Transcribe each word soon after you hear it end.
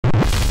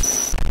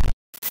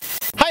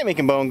Alright,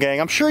 Making Bone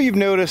Gang, I'm sure you've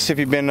noticed if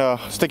you've been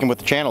sticking with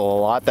the channel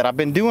a lot that I've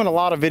been doing a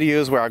lot of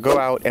videos where I go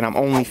out and I'm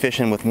only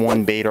fishing with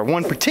one bait or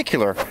one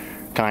particular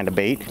kind of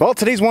bait. Well,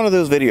 today's one of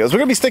those videos. We're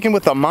gonna be sticking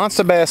with the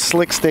Monster Bass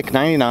Slick Stick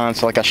 99,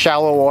 so like a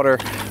shallow water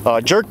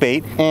jerk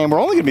bait, and we're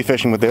only gonna be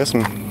fishing with this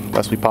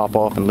unless we pop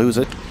off and lose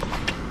it.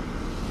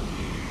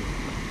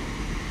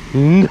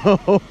 No,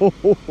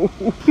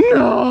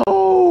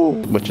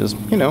 no! Which is,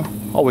 you know,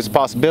 always a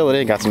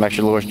possibility. Got some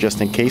extra lures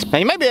just in case. Now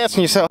you might be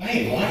asking yourself,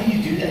 hey, why do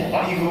you do that?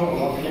 Why do you go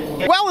over?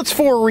 Well, it's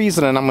for a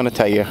reason, and I'm gonna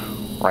tell you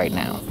right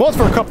now. Well, it's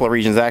for a couple of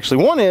reasons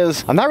actually. One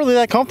is I'm not really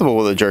that comfortable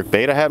with a jerk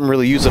bait. I haven't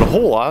really used it a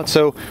whole lot.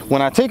 So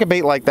when I take a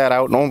bait like that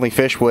out and only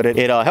fish with it,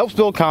 it helps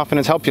build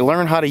confidence, help you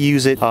learn how to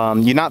use it.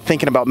 You're not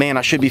thinking about, man,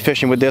 I should be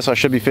fishing with this, I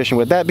should be fishing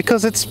with that,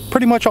 because it's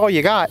pretty much all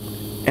you got.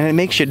 And it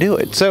makes you do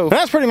it. So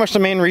that's pretty much the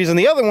main reason.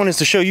 The other one is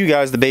to show you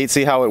guys the bait,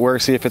 see how it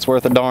works, see if it's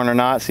worth a darn or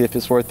not, see if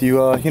it's worth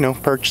you, you know,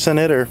 purchasing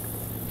it or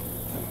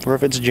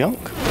if it's junk.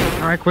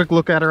 All right, quick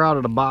look at her out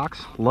of the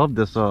box. Love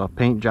this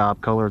paint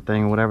job color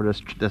thing, whatever,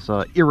 this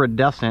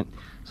iridescent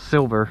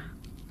silver.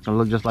 It'll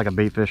look just like a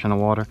bait fish in the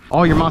water.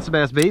 All your Monster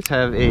Bass baits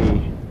have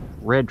a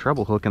red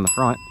treble hook in the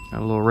front.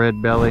 Got a little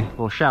red belly,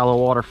 little shallow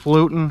water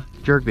floating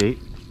jerk bait.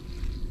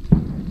 I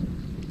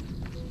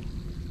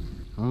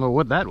don't know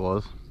what that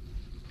was.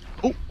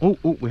 Oh,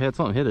 we had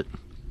something hit it.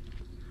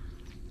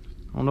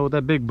 I don't know what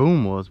that big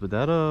boom was, but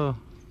that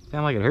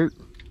sounded like it hurt.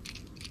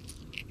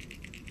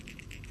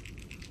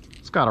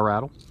 It's got a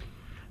rattle.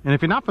 And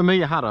if you're not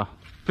familiar how to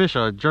fish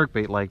a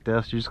jerkbait like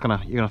this, you're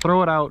gonna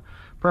throw it out,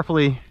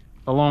 preferably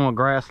along a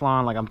grass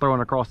line, like I'm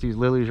throwing across these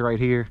lilies right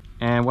here.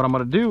 And what I'm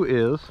gonna do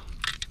is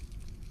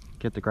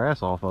get the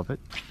grass off of it.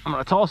 I'm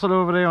gonna toss it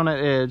over there on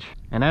that edge,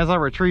 and as I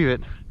retrieve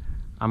it,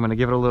 I'm gonna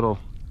give it a little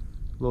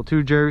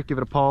two jerk, give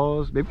it a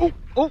pause. Maybe,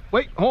 oh,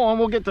 wait, hold on,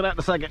 we'll get to that in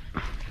a second.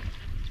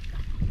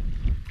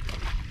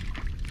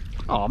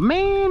 Oh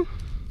man,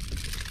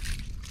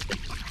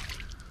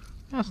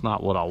 that's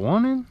not what I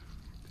wanted.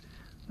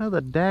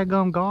 Another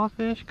daggum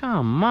garfish,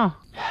 come on.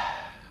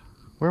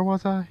 Where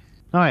was I?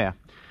 Oh yeah,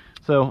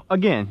 so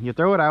again, you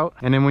throw it out,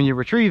 and then when you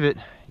retrieve it,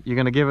 you're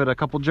gonna give it a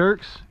couple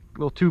jerks,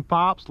 little 2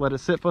 pops, let it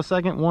sit for a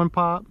second, 1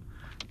 pop,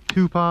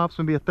 2 pops,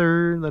 maybe a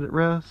third, let it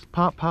rest,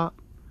 pop, pop,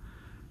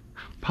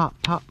 pop,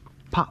 pop,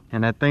 pop,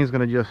 and that thing's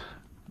gonna just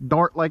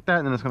dart like that,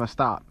 and then it's gonna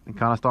stop and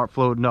kind of start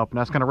floating up, and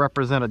that's gonna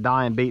represent a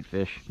dying bait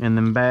fish. And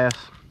then bass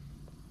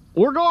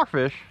or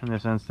garfish in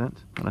this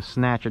instance gonna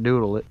snatch a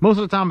doodle it. Most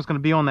of the time it's gonna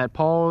be on that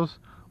pause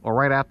or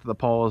right after the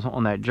pause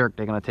on that jerk.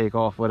 They're gonna take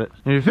off with it.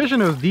 And if you're fishing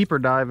those deeper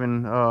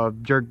diving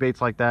jerk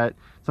baits like that,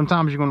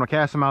 sometimes you're gonna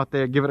cast them out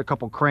there, give it a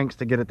couple cranks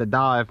to get it to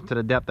dive to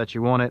the depth that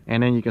you want it,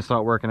 and then you can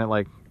start working it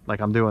like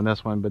I'm doing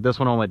this one. But this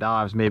one only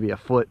dives maybe a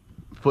foot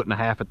and a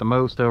half at the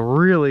most. So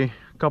really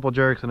couple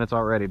jerks and it's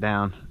already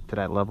down to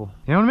that level.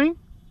 You know what I mean?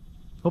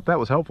 Hope that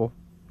was helpful.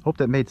 Hope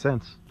that made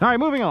sense. All right,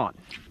 moving on.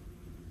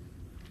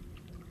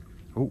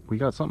 Oh, we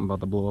got something about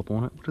to blow up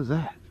on it. What is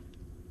that?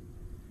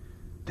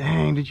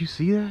 Dang, did you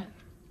see that?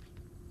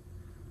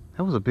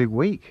 That was a big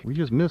wake. We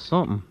just missed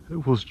something.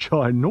 It was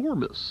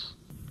ginormous.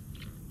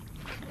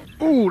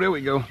 Oh, there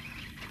we go.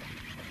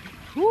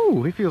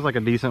 Ooh, he feels like a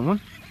decent one.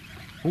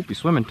 Hope he's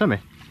swimming to me.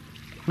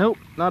 Nope,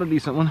 not a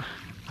decent one.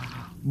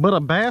 But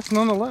a bass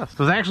nonetheless. It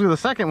was actually the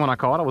second one I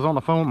caught. I was on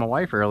the phone with my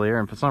wife earlier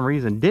and for some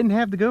reason didn't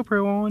have the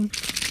GoPro on.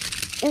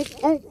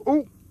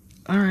 Oh.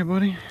 All right,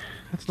 buddy.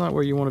 That's not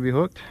where you want to be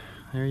hooked.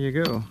 There you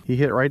go. He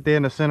hit right there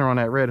in the center on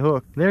that red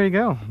hook. There you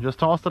go. Just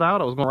tossed it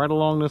out. I was going right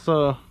along this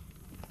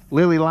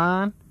lily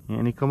line,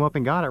 and he come up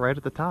and got it right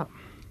at the top.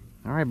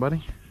 All right,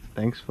 buddy.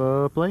 Thanks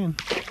for playing.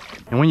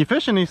 And when you're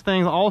fishing these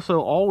things, also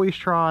always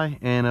try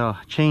and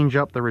change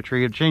up the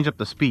retrieve, change up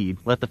the speed.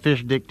 Let the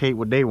fish dictate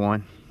what they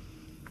want.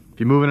 If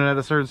you're moving it at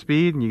a certain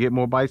speed and you get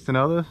more bites than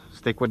others,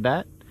 stick with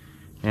that.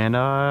 And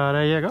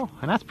there you go.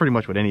 And that's pretty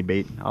much with any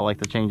bait. I like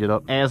to change it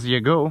up as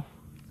you go,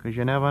 because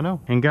you never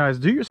know. And guys,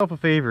 do yourself a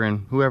favor,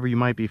 and whoever you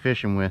might be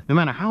fishing with, no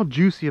matter how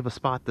juicy of a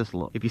spot this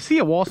looks, if you see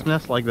a wasp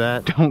nest like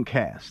that, don't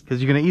cast.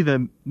 Because you're going to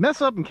either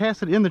mess up and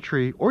cast it in the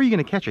tree, or you're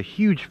going to catch a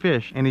huge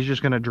fish and he's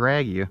just going to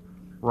drag you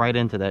right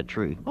into that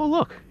tree. Oh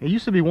look, it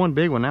used to be one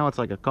big one, now it's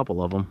like a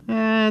couple of them.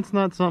 It's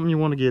not something you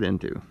want to get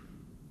into.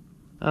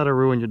 That'll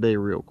ruin your day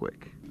real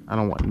quick. I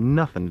don't want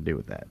nothing to do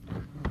with that.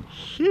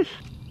 Sheesh.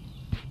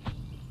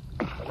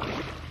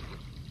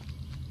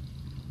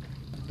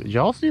 Did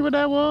y'all see what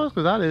that was?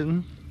 Because I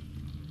didn't.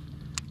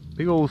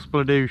 Big old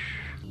spladoosh.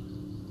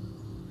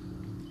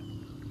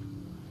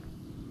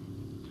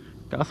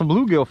 Got some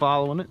bluegill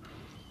following it.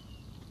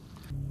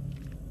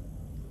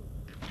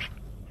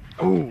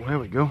 Oh, there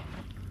we go.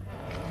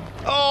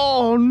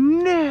 Oh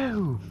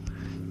no!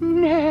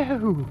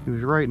 No! He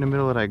was right in the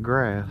middle of that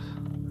grass.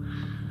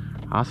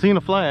 I seen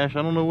a flash.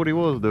 I don't know what he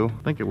was though.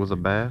 I think it was a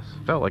bass.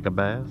 Felt like a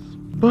bass.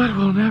 But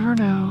we'll never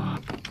know.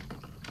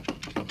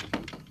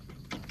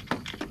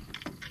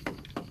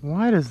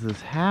 Why does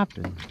this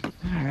happen?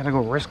 I gotta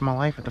go risk my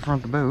life at the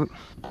front of the boat.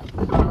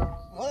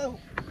 Whoa.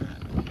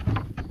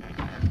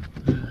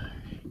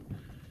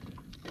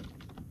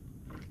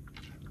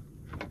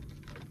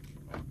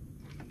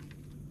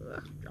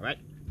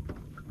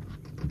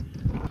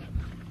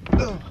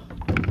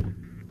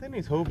 Man,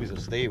 these Hobies are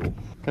stable.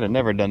 Could have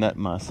never done that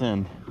in my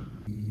sin.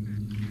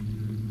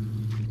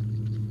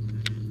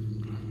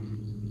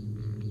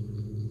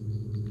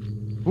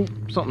 Ooh,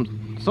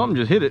 something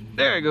just hit it.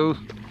 There it goes.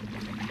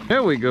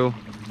 There we go.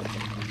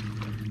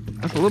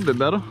 That's a little bit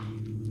better.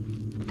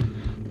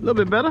 A little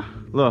bit better.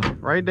 Look,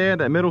 right there,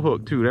 that middle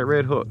hook too, that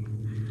red hook.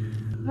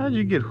 How'd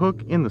you get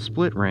hook in the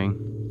split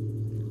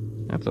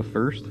ring? That's a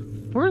first.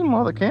 Where's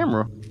my other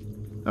camera?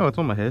 Oh, it's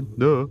on my head.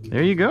 Duh.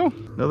 There you go.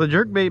 Another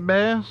jerkbait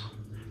bass.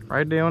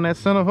 Right there on that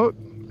center hook,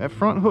 that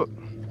front hook.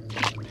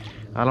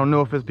 I don't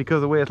know if it's because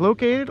of the way it's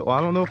located, or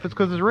I don't know if it's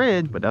because it's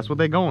red, but that's what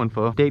they're going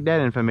for. Take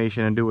that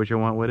information and do what you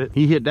want with it.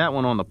 He hit that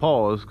one on the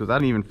pause, because I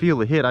didn't even feel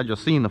the hit, I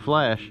just seen the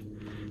flash.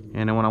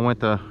 And then when I went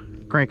to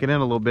crank it in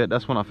a little bit,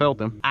 that's when I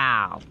felt him.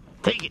 Ow,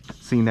 take it.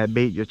 Seen that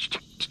bait just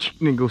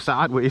and then go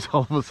sideways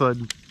all of a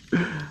sudden.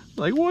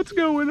 Like, what's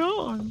going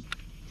on?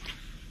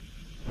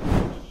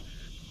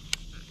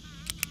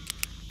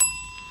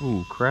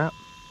 Ooh, crap.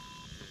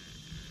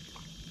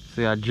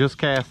 See, I just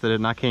casted it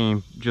and I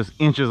came just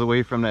inches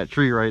away from that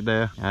tree right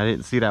there. I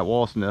didn't see that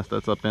wasp nest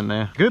that's up in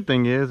there. Good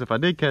thing is, if I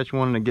did catch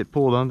one and it get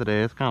pulled under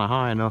there, it's kind of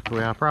high enough to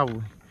where I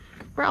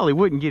probably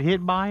wouldn't get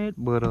hit by it.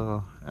 But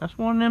that's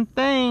one of them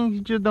things,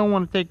 you just don't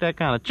want to take that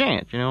kind of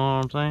chance, you know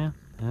what I'm saying?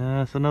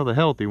 That's another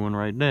healthy one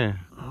right there.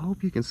 I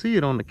hope you can see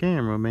it on the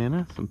camera, man.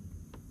 That's some...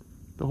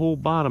 The whole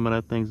bottom of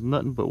that thing's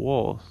nothing but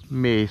walls.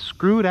 May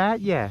screw that,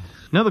 yeah.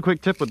 Another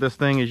quick tip with this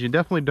thing is you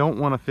definitely don't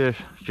want to fish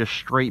just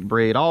straight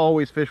braid. I'll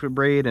always fish with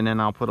braid, and then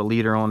I'll put a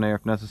leader on there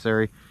if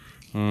necessary.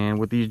 And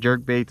with these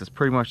jerk baits, it's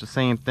pretty much the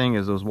same thing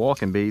as those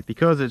walking baits.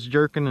 Because it's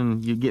jerking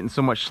and you're getting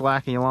so much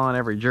slack in your line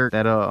every jerk,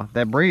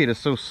 that braid is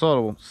so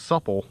supple.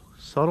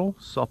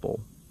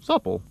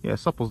 Yeah,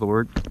 supple's the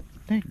word.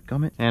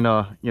 Dadgummit. And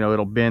you know,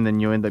 it'll bend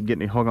and you end up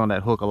getting it hung on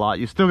that hook a lot.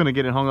 You're still gonna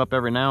get it hung up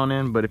every now and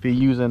then, but if you're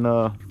using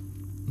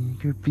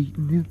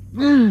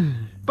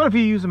but if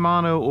you're using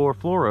mono or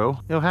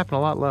fluoro, it'll happen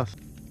a lot less.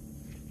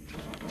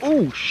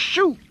 Oh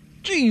shoot!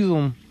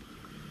 Jeez,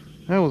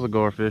 that was a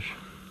garfish.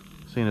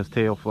 Seeing his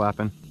tail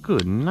flapping.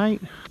 Good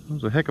night. That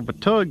was a heck of a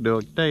tug, though,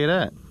 I can tell you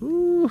that.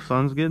 Ooh,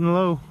 sun's getting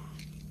low.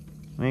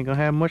 We ain't gonna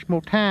have much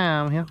more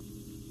time here.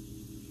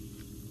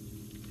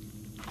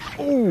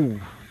 Oh,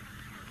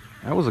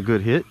 that was a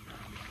good hit.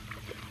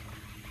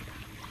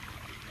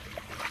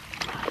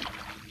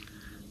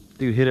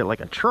 Dude hit it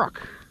like a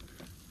truck.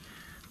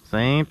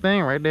 Same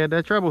thing right there,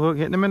 that treble hook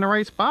hitting them in the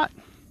right spot.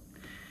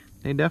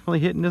 They definitely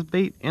hitting this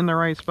bait in the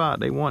right spot.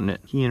 They wanting it.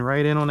 Keying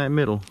right in on that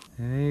middle.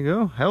 There you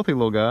go. Healthy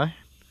little guy.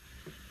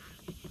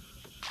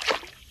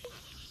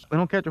 We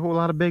don't catch a whole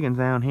lot of big ones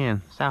down here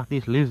in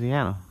southeast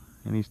Louisiana.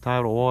 In these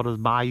tidal waters,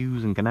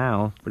 bayous, and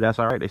canals. But that's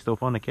alright. They're still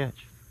fun to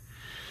catch.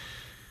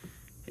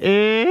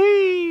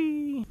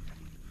 Hey!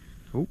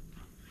 Oh.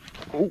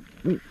 Oh.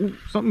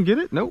 Something get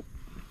it? Nope.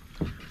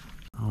 I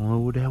don't know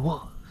what that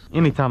was.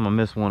 Anytime I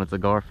miss one, it's a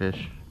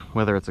garfish.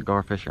 Whether it's a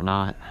garfish or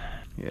not.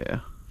 Yeah.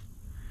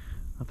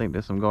 I think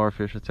there's some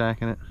garfish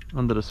attacking it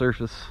under the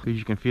surface. Because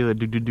you can feel it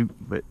do-do-do,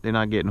 but they're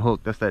not getting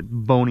hooked. That's that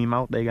bony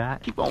mouth they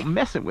got. Keep on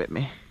messing with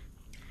me.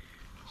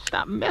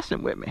 Stop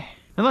messing with me.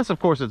 Unless, of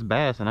course, it's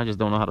bass and I just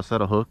don't know how to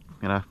set a hook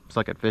and I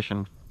suck at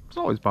fishing. It's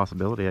always a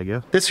possibility, I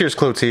guess. This here's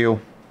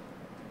Clotilde.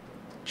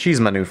 She's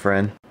my new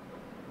friend.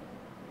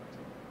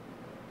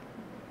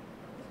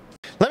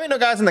 Let me know,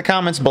 guys, in the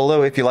comments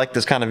below if you like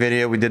this kind of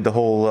video. We did the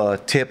whole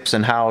tips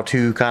and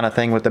how-to kind of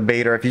thing with the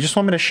bait, or if you just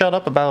want me to shut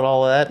up about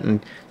all of that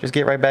and just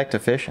get right back to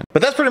fishing.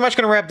 But that's pretty much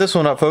going to wrap this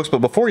one up, folks. But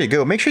before you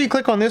go, make sure you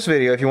click on this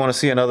video if you want to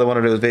see another one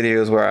of those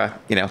videos where I,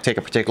 you know, take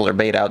a particular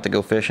bait out to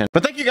go fishing.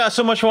 But thank you guys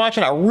so much for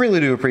watching. I really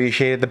do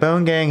appreciate it. The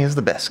Bone Gang is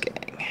the best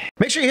gang.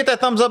 Make sure you hit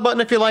that thumbs up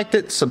button if you liked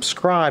it.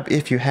 Subscribe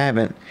if you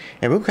haven't.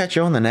 And we'll catch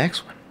you on the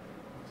next one.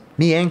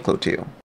 Me and Clotilde.